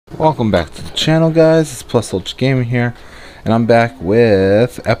Welcome back to the channel, guys. It's Plus Ultra Gaming here, and I'm back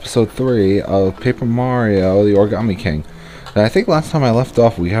with episode 3 of Paper Mario: The Origami King. And I think last time I left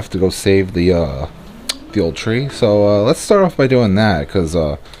off, we have to go save the old tree. So let's start off by doing that, because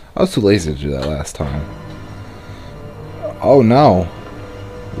I was too lazy to do that last time. Oh no.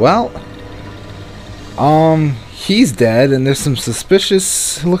 Well, he's dead, and there's some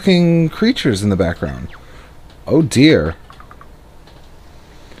suspicious-looking creatures in the background. Oh dear.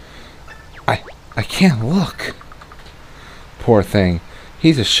 I can't look. Poor thing.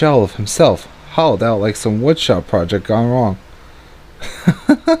 He's a shell of himself, hollowed out like some woodshop project gone wrong.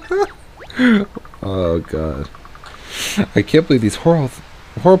 Oh god. I can't believe these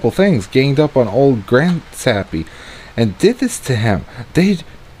horrible things ganged up on old Grandsappy and did this to him. They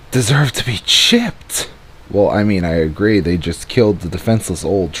deserve to be chipped. Well, I mean, I agree. They just killed the defenseless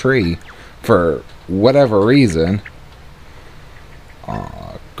old tree for whatever reason.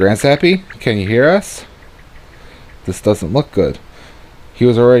 Grandsappy, can you hear us? This doesn't look good. He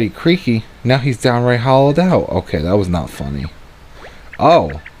was already creaky. Now he's downright hollowed out. Okay, that was not funny.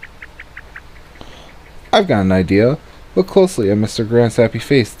 Oh. I've got an idea. Look closely at Mr. Grandsappy's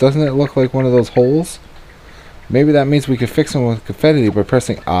face. Doesn't it look like one of those holes? Maybe that means we could fix him with confetti by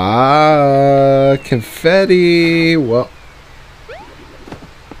pressing... confetti. Well...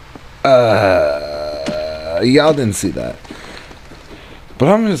 y'all didn't see that. But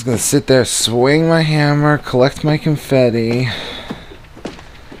I'm just going to sit there, swing my hammer, collect my confetti.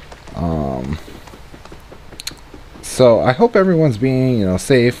 So I hope everyone's being,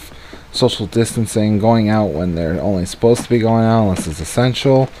 safe, social distancing, going out when they're only supposed to be going out unless it's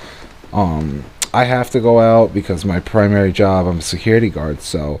essential. I have to go out because my primary job, I'm a security guard,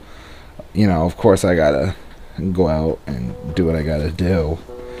 so, of course I gotta go out and do what I gotta do.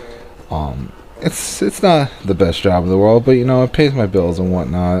 It's not the best job in the world, but it pays my bills and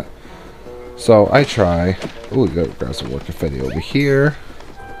whatnot. So I try. Ooh, we got grab some more confetti over here.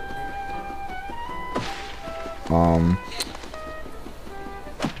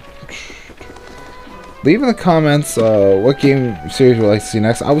 Leave in the comments what game series you would like to see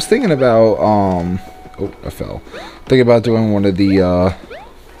next. I was thinking about oh, I fell. Thinking about doing one of the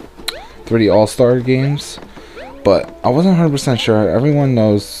 3D All-Star games. But I wasn't 100% sure. Everyone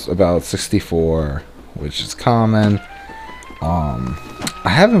knows about 64, which is common. I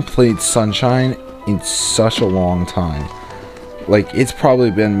haven't played Sunshine in such a long time. Like, it's probably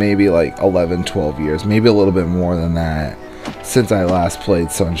been maybe like 11, 12 years. Maybe a little bit more than that since I last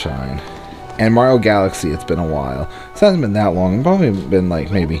played Sunshine. And Mario Galaxy, it's been a while. So it hasn't been that long. It's probably been like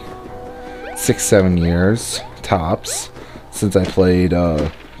maybe 6, 7 years tops since I played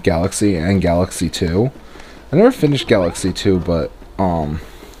Galaxy and Galaxy 2. I never finished Galaxy 2, but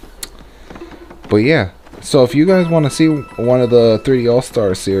yeah. So if you guys want to see one of the 3D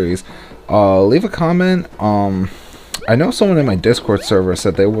All-Star series, leave a comment. I know someone in my Discord server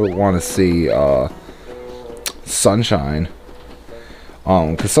said they would want to see Sunshine.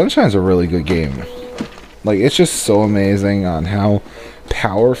 Because Sunshine's a really good game. Like, it's just so amazing on how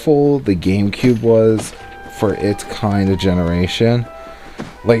powerful the GameCube was for its kind of generation.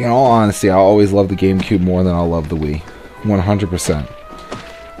 Like, in all honesty, I always love the GameCube more than I'll love the Wii. 100%.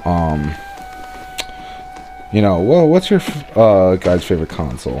 Well, what's your guy's favorite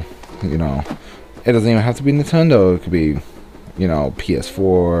console? It doesn't even have to be Nintendo. It could be,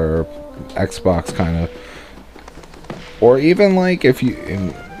 PS4, Xbox kind of. Or even, like, if you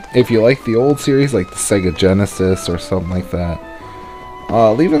like the old series, like the Sega Genesis or something like that.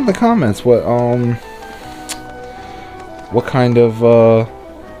 Leave in the comments what kind of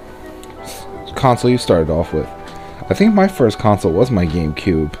console you started off with. I think my first console was my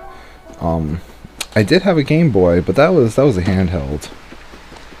GameCube. I did have a Game Boy, but that was a handheld.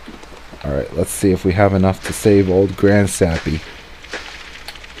 Alright, let's see if we have enough to save old Grandsappy.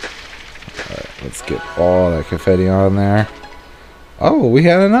 Alright, let's get all that confetti on there. Oh, we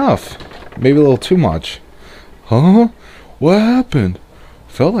had enough. Maybe a little too much. Huh? What happened?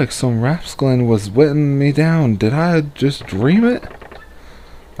 Felt like some rapscallion was weighing me down. Did I just dream it?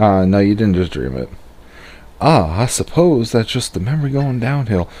 No, you didn't just dream it. I suppose that's just the memory going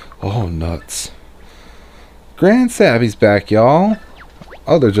downhill. Oh, nuts. Grandsappy's back, y'all.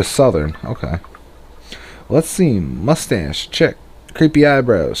 Oh, they're just southern. Okay. Let's see. Mustache, check. Creepy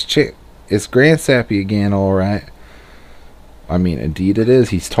eyebrows, check. It's Grandsappy again, alright. I mean, indeed it is.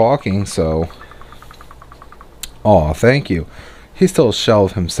 He's talking, so... Aw, thank you. He's still a shell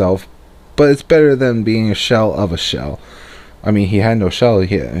of himself, but it's better than being a shell of a shell. I mean, he had no shell,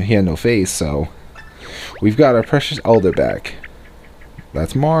 he had no face, so... We've got our precious elder back.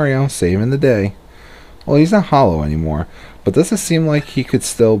 That's Mario, saving the day. Well, he's not hollow anymore, But does it seem like he could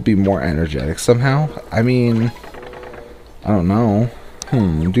still be more energetic somehow? I mean, I don't know.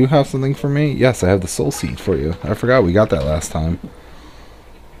 Do you have something for me? Yes, I have the soul seed for you. I forgot we got that last time.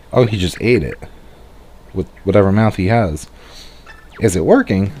 Oh, he just ate it. With whatever mouth he has. Is it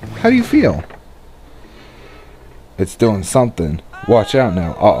working? How do you feel? It's doing something. Watch out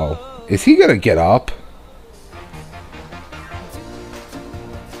now. Uh-oh. Is he gonna get up?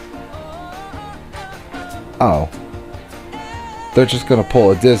 Oh. They're just gonna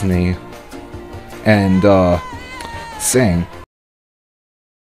pull a Disney and, sing.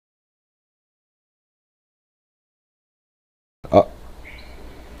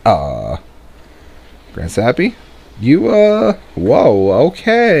 Grand Sappy? You, whoa,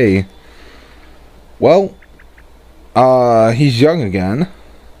 okay. Well, he's young again.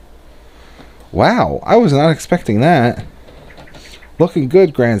 Wow, I was not expecting that. Looking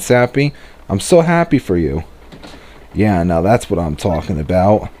good, Grand Sappy. I'm so happy for you. Yeah, now that's what I'm talking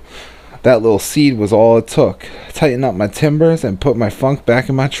about. That little seed was all it took. Tighten up my timbers and put my funk back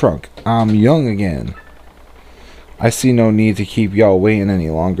in my trunk. I'm young again. I see no need to keep y'all waiting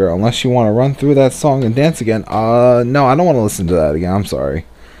any longer. Unless you want to run through that song and dance again. No, I don't want to listen to that again. I'm sorry.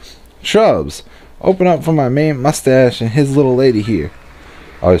 Shrubs, open up for my main mustache and his little lady here.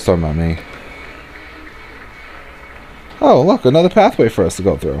 Oh, he's talking about me. Oh, look, another pathway for us to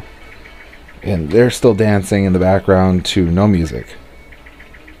go through. And they're still dancing in the background to no music.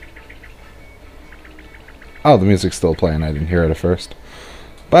 Oh, the music's still playing. I didn't hear it at first.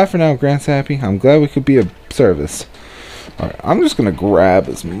 Bye for now, Grand Sappy. I'm glad we could be of service. Alright, I'm just going to grab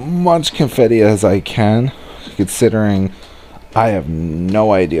as much confetti as I can, considering I have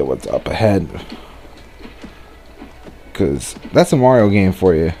no idea what's up ahead. Because that's a Mario game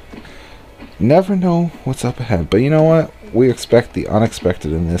for you. Never know what's up ahead. But you know what? We expect the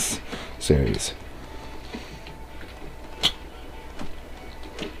unexpected in this series.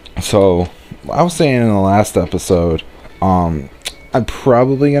 So, I was saying in the last episode, I'm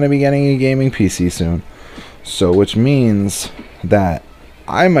probably going to be getting a gaming PC soon. So, which means that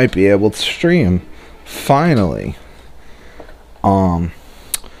I might be able to stream, finally.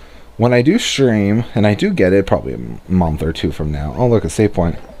 When I do stream, and I do get it probably a month or two from now. Oh, look, a save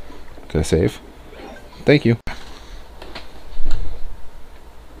point. Can I save? Thank you.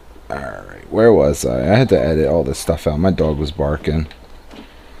 Alright, where was I? I had to edit all this stuff out. My dog was barking.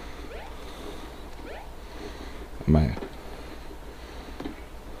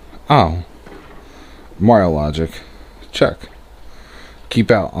 Oh. Mario logic. Check.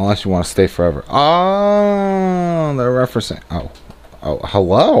 Keep out unless you want to stay forever. Oh, they're referencing. Oh,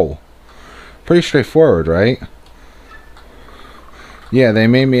 hello. Pretty straightforward, right? Yeah, they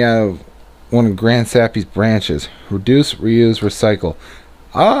made me out of one of Grand Sappy's branches. Reduce, reuse, recycle.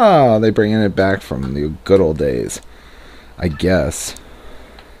 Ah, they bringing it back from the good old days, I guess.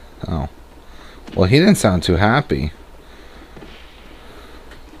 Oh. Well, he didn't sound too happy.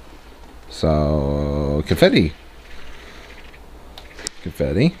 So, confetti.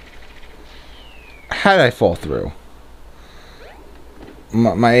 Confetti. How did I fall through?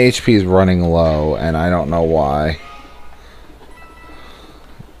 My HP is running low, and I don't know why.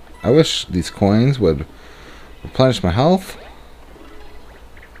 I wish these coins would replenish my health.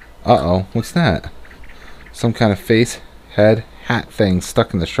 Uh-oh, what's that? Some kind of face, head, hat thing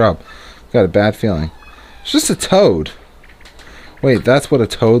stuck in the shrub. Got a bad feeling. It's just a toad. Wait, that's what a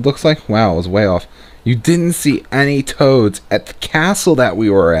toad looks like? Wow, I was way off. You didn't see any toads at the castle that we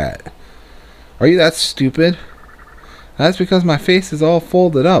were at. Are you that stupid? That's because my face is all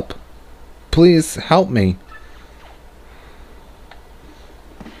folded up. Please help me.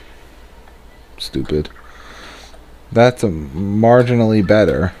 Stupid. That's marginally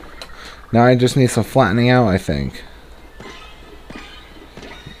better. Now I just need some flattening out, I think.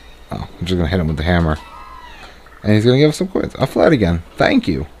 Oh, I'm just going to hit him with the hammer. And he's going to give us some coins. I'll flat again. Thank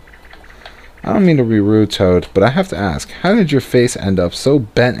you. I don't mean to be rude, Toad, but I have to ask, how did your face end up so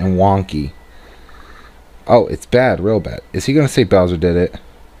bent and wonky? Oh, it's bad, real bad. Is he going to say Bowser did it?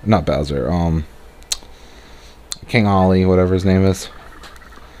 Not Bowser, King Ollie, whatever his name is.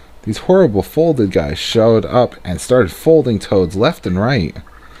 These horrible folded guys showed up and started folding Toads left and right.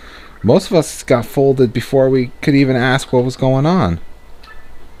 Most of us got folded before we could even ask what was going on.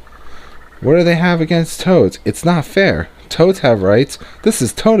 What do they have against Toads? It's not fair. Toads have rights. This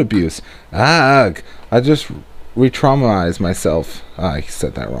is Toad abuse. Ugh. I just re-traumatized myself. I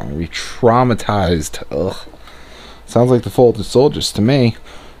said that wrong. Re-traumatized. Ugh. Sounds like the folded soldiers to me.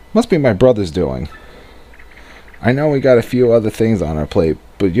 Must be my brother's doing. I know we got a few other things on our plate,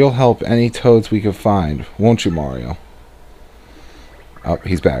 but you'll help any Toads we can find, won't you, Mario? Oh,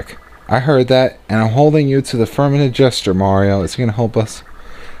 he's back. I heard that, and I'm holding you to the affirmative gesture, Mario. It's gonna help us.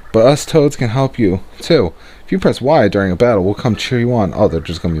 But us Toads can help you, too. If you press Y during a battle, we'll come cheer you on. Oh, they're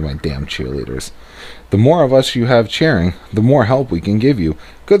just gonna be my damn cheerleaders. The more of us you have cheering, the more help we can give you.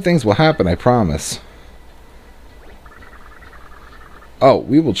 Good things will happen, I promise. Oh,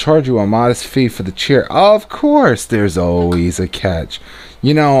 we will charge you a modest fee for the cheer. Of course, there's always a catch.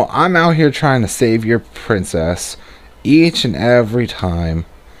 You know, I'm out here trying to save your princess each and every time.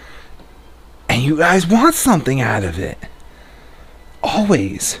 And you guys want something out of it.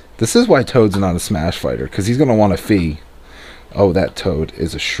 Always. This is why Toad's not a Smash fighter, because he's going to want a fee. Oh, that Toad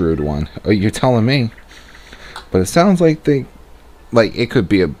is a shrewd one. Oh, you're telling me. But it sounds like it could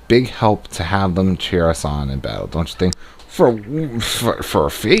be a big help to have them cheer us on in battle, don't you think? For a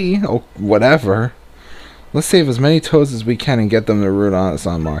fee, or whatever. Let's save as many Toads as we can and get them to root on us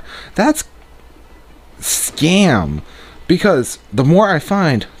on Mario. That's scam. Because the more I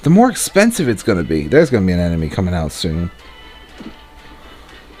find, the more expensive it's going to be. There's going to be an enemy coming out soon.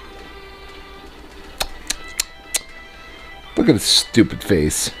 Look at his stupid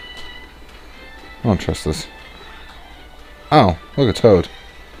face. I don't trust this. Oh, look at Toad.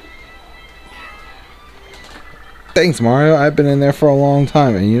 Thanks, Mario. I've been in there for a long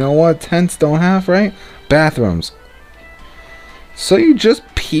time. And you know what tents don't have, right? Bathrooms. So you just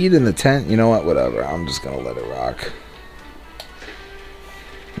peed in the tent? You know what? Whatever. I'm just going to let it rock.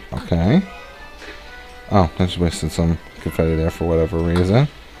 Okay. Oh, I just wasted some confetti there for whatever reason.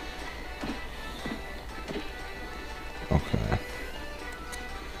 Okay.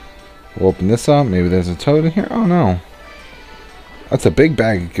 We'll open this up. Maybe there's a Toad in here. Oh, no. That's a big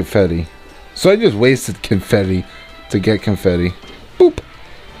bag of confetti. So I just wasted confetti to get confetti. Boop.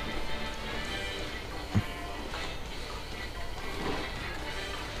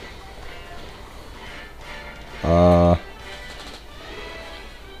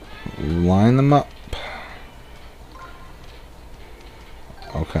 Line them up.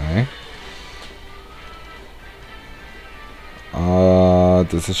 Okay.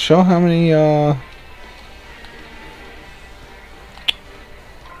 Does it show how many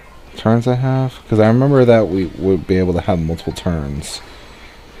turns I have? Because I remember that we would be able to have multiple turns.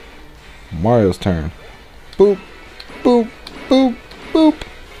 Mario's turn. Boop, boop, boop, boop.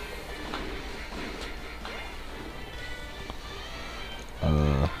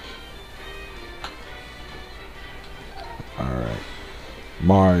 Alright.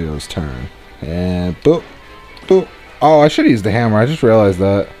 Mario's turn. And boop, boop. Oh, I should use the hammer. I just realized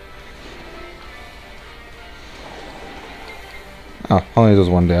that. Oh, only does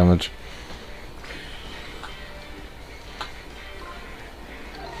 1 damage.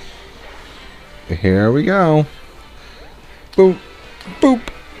 Here we go. Boop, boop.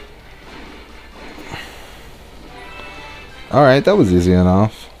 Alright, that was easy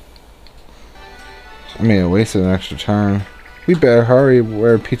enough. I mean, it wasted an extra turn. We better hurry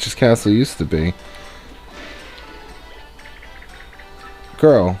where Peach's castle used to be.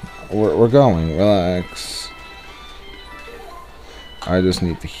 Girl, we're going. Relax. I just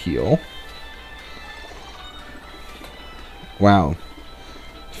need to heal. Wow.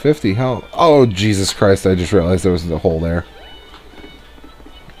 50 health. Oh, Jesus Christ. I just realized there was a hole there.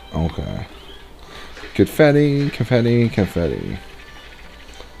 Okay. Confetti, confetti, confetti.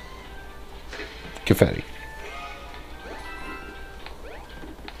 Confetti.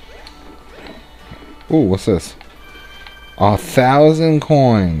 Ooh, what's this? 1,000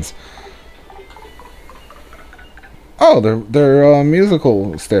 coins. Oh, they're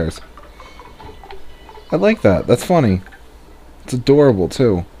musical stairs. I like that. That's funny. It's adorable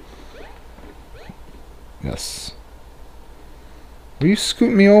too. Yes. What are you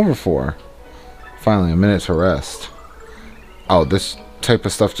scooting me over for? Finally, a minute to rest. Oh, this type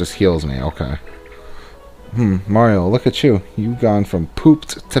of stuff just heals me. Okay. Mario, look at you. You've gone from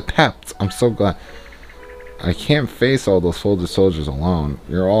pooped to pepped. I'm so glad. I can't face all those folded soldiers alone.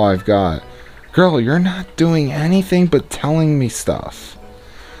 You're all I've got. Girl, you're not doing anything but telling me stuff.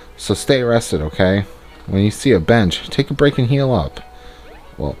 So stay rested, okay? When you see a bench, take a break and heal up.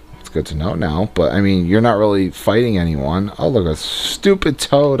 Well, it's good to know now, but I mean, you're not really fighting anyone. Oh, look, a stupid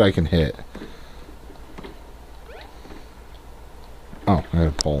Toad I can hit. Oh, I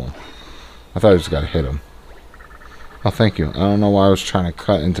gotta pull him. I thought I just gotta hit him. Oh, thank you. I don't know why I was trying to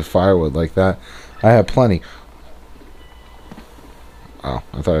cut into firewood like that. I had plenty. Oh,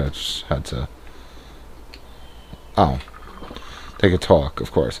 I thought I just had to... Oh. Take a talk,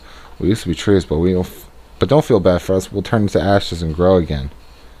 of course. We used to be trees, but but don't feel bad for us. We'll turn into ashes and grow again.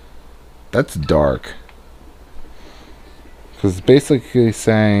 That's dark. Because it's basically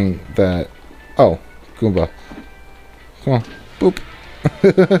saying that... Oh, Goomba. Come on. Boop.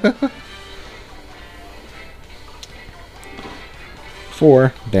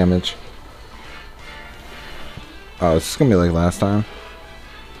 Four damage. Oh, it's gonna be like last time.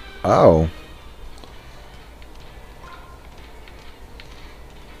 Oh.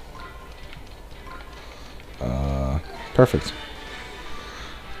 Perfect.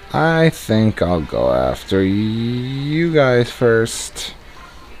 I think I'll go after you guys first.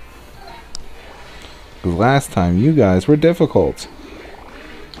 Because last time you guys were difficult.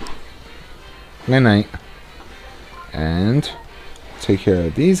 Midnight. And take care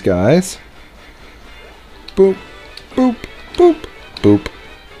of these guys. Boop, boop, boop, boop.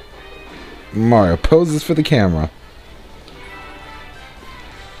 Mario poses for the camera.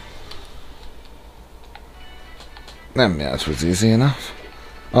 That match was easy enough.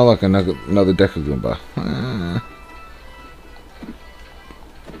 Oh look, another Deku Goomba.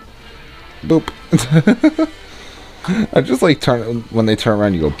 Boop. I just like when they turn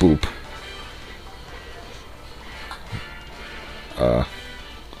around you go boop.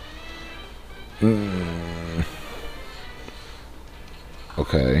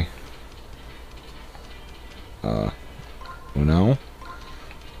 Okay. Uno.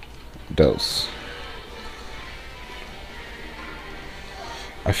 Dos.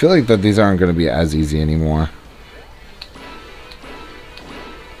 I feel like that these aren't going to be as easy anymore.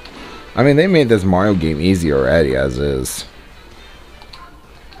 I mean, they made this Mario game easy already as is.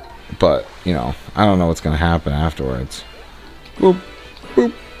 But, you know, I don't know what's going to happen afterwards. Boop,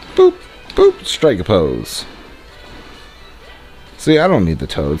 boop, boop, boop. Strike a pose. See, I don't need the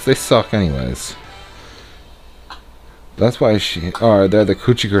toads. They suck anyways. That's why they're the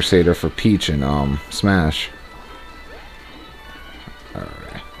Coochie Crusader for Peach and Smash.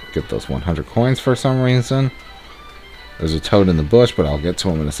 Alright. Get those 100 coins for some reason. There's a toad in the bush, but I'll get to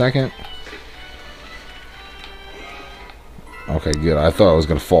him in a second. Okay, good. I thought I was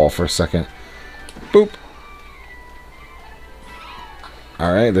going to fall for a second. Boop.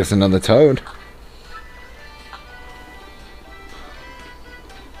 Alright, there's another toad.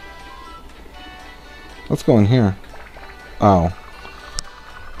 Let's go in here. Oh.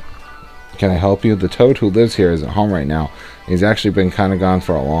 Can I help you? The toad who lives here is at home right now. He's actually been kind of gone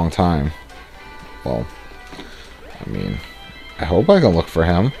for a long time. Well, I mean, I hope I can look for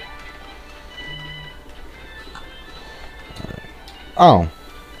him. Right. Oh.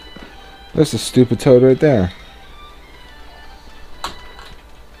 There's a stupid toad right there.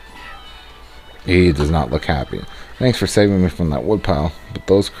 He does not look happy. Thanks for saving me from that woodpile. But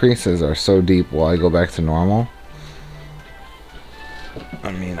those creases are so deep. Will I go back to normal?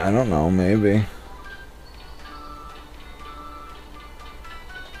 I mean, I don't know. Maybe.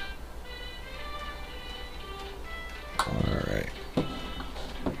 Alright.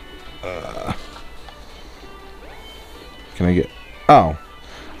 Can I get... Oh.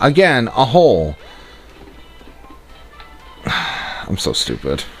 Again, a hole. I'm so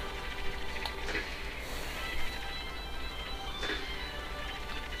stupid.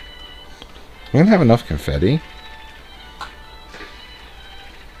 I'm gonna have enough confetti.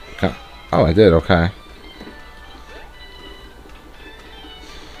 Okay. Oh, I did. Okay.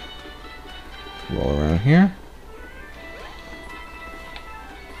 Roll around here.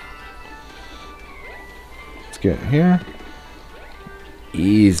 Let's get here.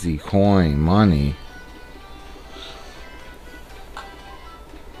 Easy coin money.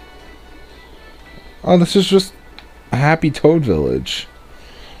 Oh, this is just a happy Toad Village.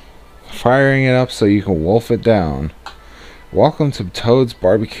 Firing it up so you can wolf it down. Welcome to Toad's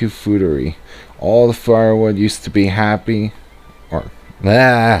Barbecue Foodery. All the firewood used to be happy.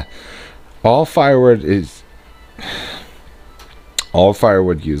 All firewood used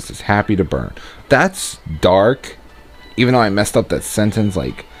is happy to burn. That's dark. Even though I messed up that sentence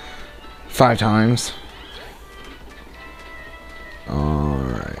like 5 times.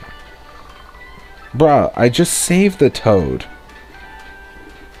 Alright. Bruh, I just saved the toad.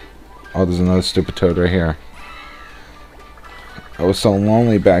 Oh, there's another stupid toad right here. I was so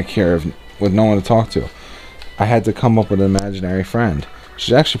lonely back here with no one to talk to. I had to come up with an imaginary friend.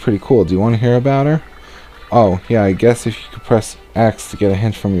 She's actually pretty cool. Do you want to hear about her? Oh, yeah, I guess if you could press X to get a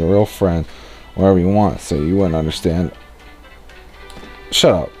hint from your real friend wherever you want, so you wouldn't understand.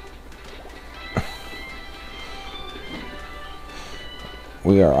 Shut up.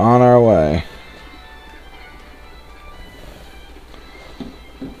 We are on our way.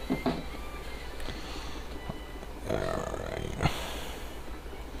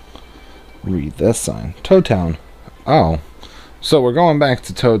 Read this sign. Toad Town. Oh. So we're going back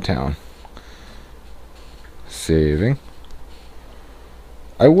to Toad Town. Saving.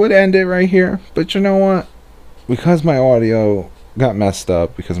 I would end it right here, but you know what? Because my audio got messed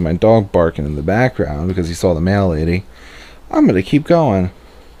up because of my dog barking in the background because he saw the mail lady, I'm going to keep going.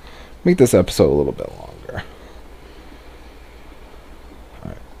 Make this episode a little bit longer.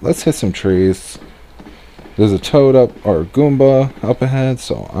 Alright, let's hit some trees. There's a toad up, or a Goomba up ahead,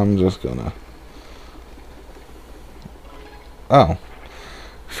 so I'm just gonna... Oh.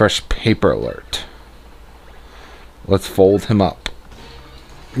 Fresh paper alert. Let's fold him up.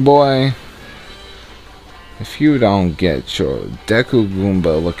 Boy, if you don't get your Deku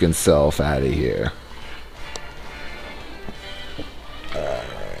Goomba looking self out of here.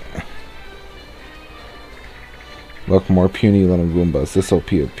 Alright. Look, more puny little Goombas. This'll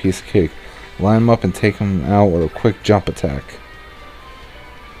be a piece of cake. Line them up and take them out with a quick jump attack.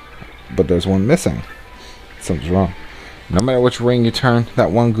 But there's one missing. Something's wrong. No matter which ring you turn,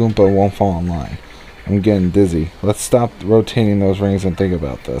 that one Goomba won't fall in line. I'm getting dizzy. Let's stop rotating those rings and think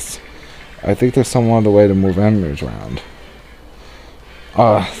about this. I think there's some other way to move emeralds around.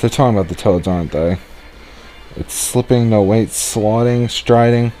 They're talking about the toads, aren't they? It's slipping, no wait, sliding,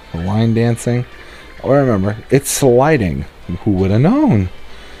 striding, line dancing. Oh, remember, it's sliding. Who would have known?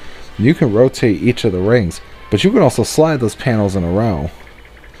 You can rotate each of the rings, but you can also slide those panels in a row.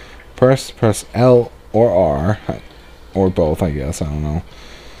 Press L or R, or both, I guess, I don't know,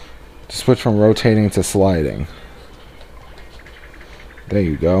 to switch from rotating to sliding. There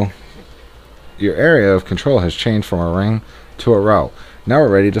you go. Your area of control has changed from a ring to a row. Now we're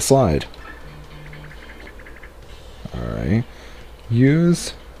ready to slide. Alright.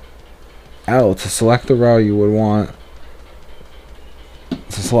 Use L to select the row you would want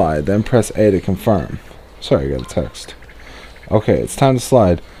to slide, then press A to confirm. Sorry, I got a text. Okay, it's time to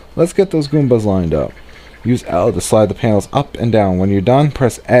slide. Let's get those Goombas lined up. Use L to slide the panels up and down. When you're done,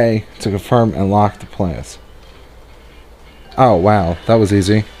 press A to confirm and lock the place. Oh, wow, that was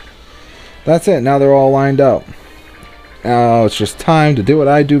easy. That's it, now they're all lined up. Now it's just time to do what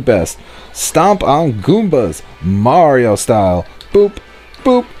I do best. Stomp on Goombas, Mario style. Boop,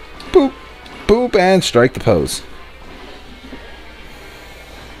 boop, boop, boop, and strike the pose.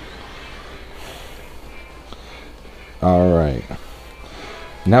 Alright.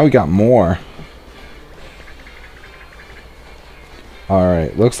 Now we got more.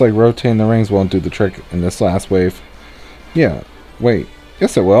 Alright, looks like rotating the rings won't do the trick in this last wave. Yeah, wait.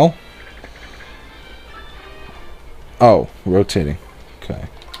 Yes, it will. Oh, rotating. Okay.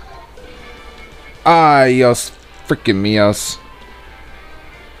 Yos. Freaking mios.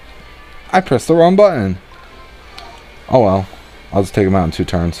 I pressed the wrong button. Oh well. I'll just take him out in 2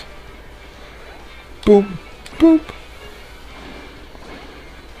 turns. Boop. Boop.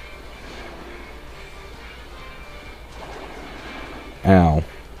 Ow.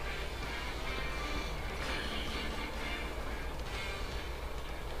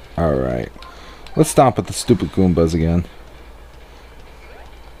 Alright. Let's stomp at the stupid Goombas again.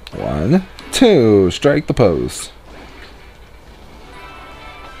 1, 2. Strike the pose.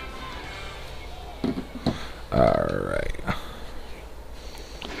 Alright.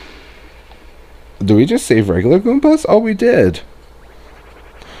 Do we just save regular Goombas? Oh, we did.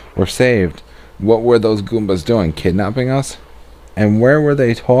 We're saved. What were those Goombas doing? Kidnapping us? And where were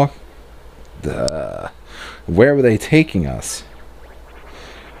they where were they taking us?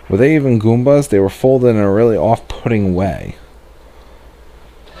 Were they even Goombas? They were folded in a really off-putting way.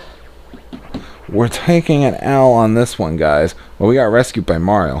 We're taking an L on this one, guys. Well, we got rescued by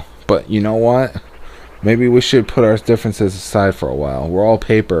Mario. But you know what? Maybe we should put our differences aside for a while. We're all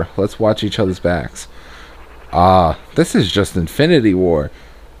paper. Let's watch each other's backs. This is just Infinity War.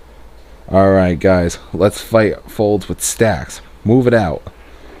 Alright, guys. Let's fight folds with stacks. Move it out.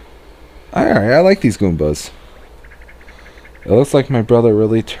 Alright, I like these Goombas. It looks like my brother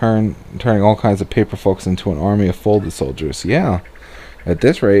really turning all kinds of paper folks into an army of folded soldiers. Yeah. At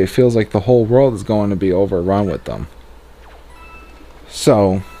this rate, it feels like the whole world is going to be overrun with them.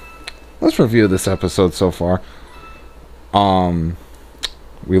 So, let's review this episode so far.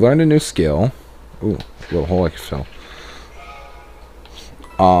 We learned a new skill. Ooh, a little hole I fell.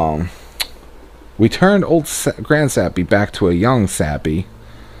 We turned old Grand Sappy back to a young Sappy.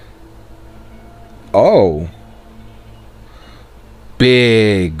 Oh.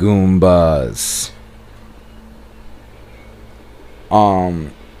 Big Goombas.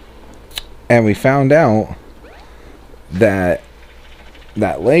 And we found out that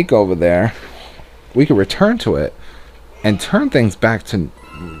that lake over there, we could return to it and turn things back to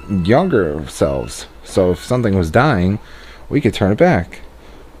younger selves. So if something was dying, we could turn it back.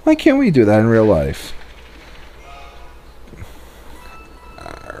 Why can't we do that in real life?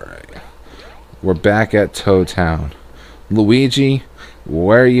 Alright. We're back at Toad Town. Luigi,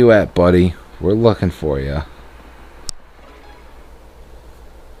 where are you at, buddy? We're looking for you.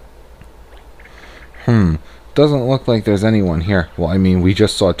 Doesn't look like there's anyone here. Well, I mean, we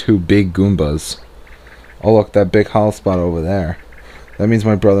just saw 2 big Goombas. Oh, look, that big hollow spot over there. That means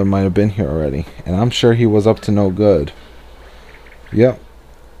my brother might have been here already. And I'm sure he was up to no good. Yep.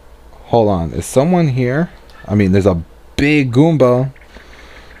 Hold on. Is someone here? I mean, there's a big Goomba.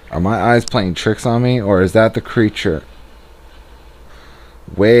 Are my eyes playing tricks on me? Or is that the creature?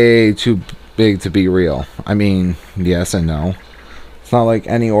 Way too big to be real. I mean, yes and no. It's not like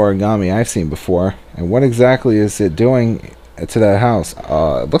any origami I've seen before. And what exactly is it doing to that house?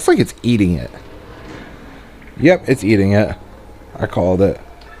 It looks like it's eating it. Yep, it's eating it. I called it.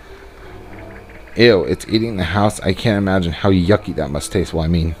 Ew, it's eating the house. I can't imagine how yucky that must taste. Well, I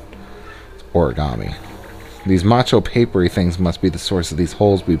mean, it's origami. These macho papery things must be the source of these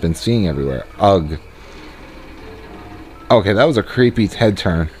holes we've been seeing everywhere. Ugh. Okay, that was a creepy head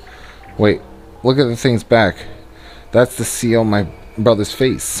turn. Wait, look at the things back. That's the seal my brother's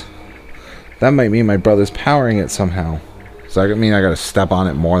face. That might mean my brother's powering it somehow. So I mean I gotta step on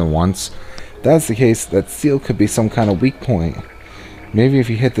it more than once. If that's the case, that seal could be some kind of weak point. Maybe if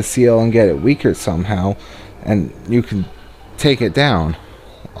you hit the seal and get it weaker somehow, and you can take it down.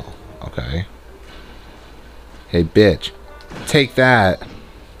 Oh, okay. Hey, bitch. Take that.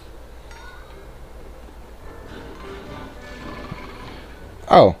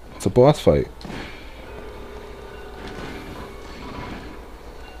 Oh, it's a boss fight.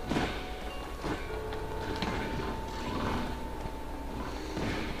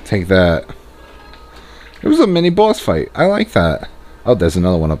 Take that. It was a mini boss fight. I like that. Oh, there's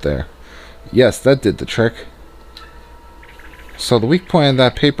another one up there. Yes, that did the trick. So the weak point of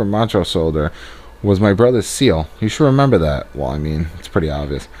that paper macho soldier was my brother's seal. You should remember that. Well, I mean, it's pretty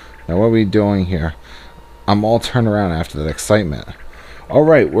obvious. Now, what are we doing here? I'm all turned around after that excitement.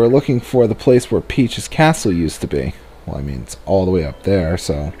 Alright, we're looking for the place where Peach's castle used to be. Well, I mean, it's all the way up there,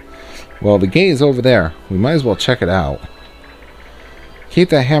 so... Well, the gate is over there. We might as well check it out. Keep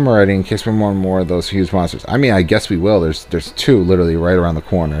that hammer ready in case we're more and more of those huge monsters. I mean, I guess we will. There's 2 literally right around the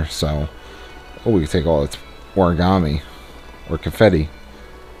corner, so... Oh, we can take all its origami. Or confetti.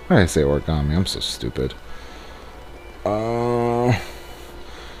 Why did I say origami? I'm so stupid.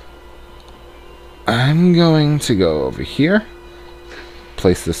 I'm going to go over here.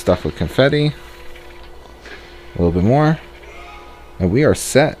 Place this stuff with confetti. A little bit more. And we are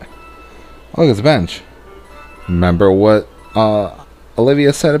set. Oh, look, it's a bench. Remember what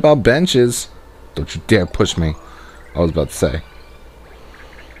Olivia said about benches? Don't you dare push me. I was about to say.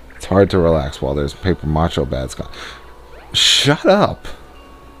 It's hard to relax while there's paper macho bads gone. Shut up.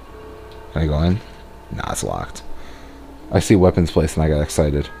 Can I go in? Nah, it's locked. I see weapons placed and I got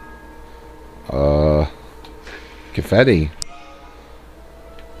excited. Confetti.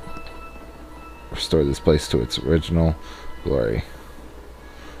 Restore this place to its original glory.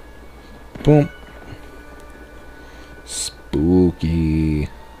 Boom. Spooky.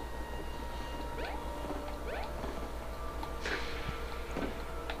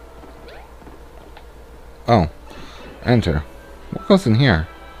 Oh. Enter. What goes in here?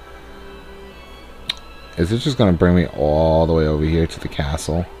 Is it just going to bring me all the way over here to the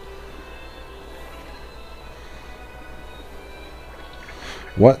castle?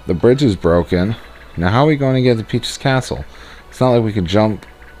 What? The bridge is broken. Now how are we going to get to Peach's castle? It's not like we could jump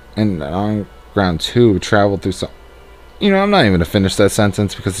in on ground 2, travel through some... You know, I'm not even going to finish that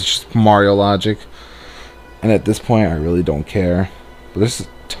sentence because it's just Mario logic. And at this point, I really don't care. But this is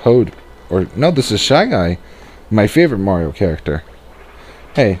Toad. Or, no, this is Shy Guy. My favorite Mario character.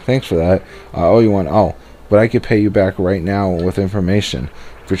 Hey, thanks for that. Oh, you want... Oh, but I could pay you back right now with information.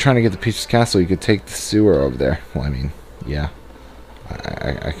 If you're trying to get to Peach's castle, you could take the sewer over there. Well, I mean, yeah.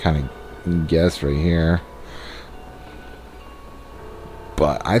 I kind of guess right here.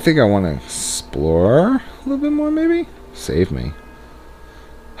 But I think I want to explore a little bit more, maybe? Save me.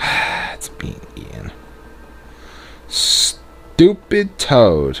 It's being eaten. Stupid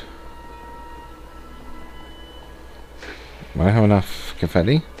Toad. Do I have enough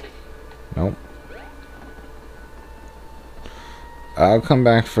confetti? Nope. I'll come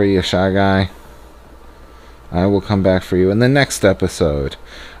back for you, Shy Guy. I will come back for you in the next episode.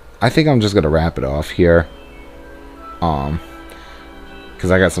 I think I'm just going to wrap it off here. Because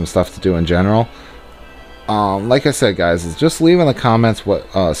I got some stuff to do in general. Like I said, guys, is just leave in the comments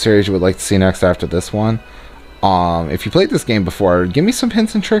what series you would like to see next after this one. If you played this game before, give me some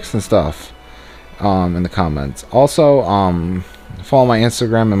hints and tricks and stuff in the comments. Also, follow my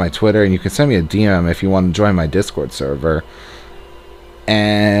Instagram and my Twitter, and you can send me a DM if you want to join my Discord server.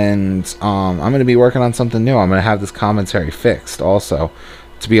 And I'm going to be working on something new. I'm going to have this commentary fixed also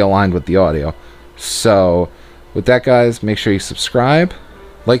to be aligned with the audio. So with that, guys, make sure you subscribe,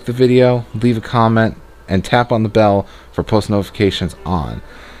 like the video, leave a comment, and tap on the bell for post notifications on.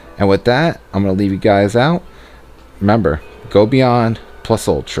 And with that, I'm going to leave you guys out. Remember, go beyond plus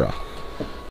ultra.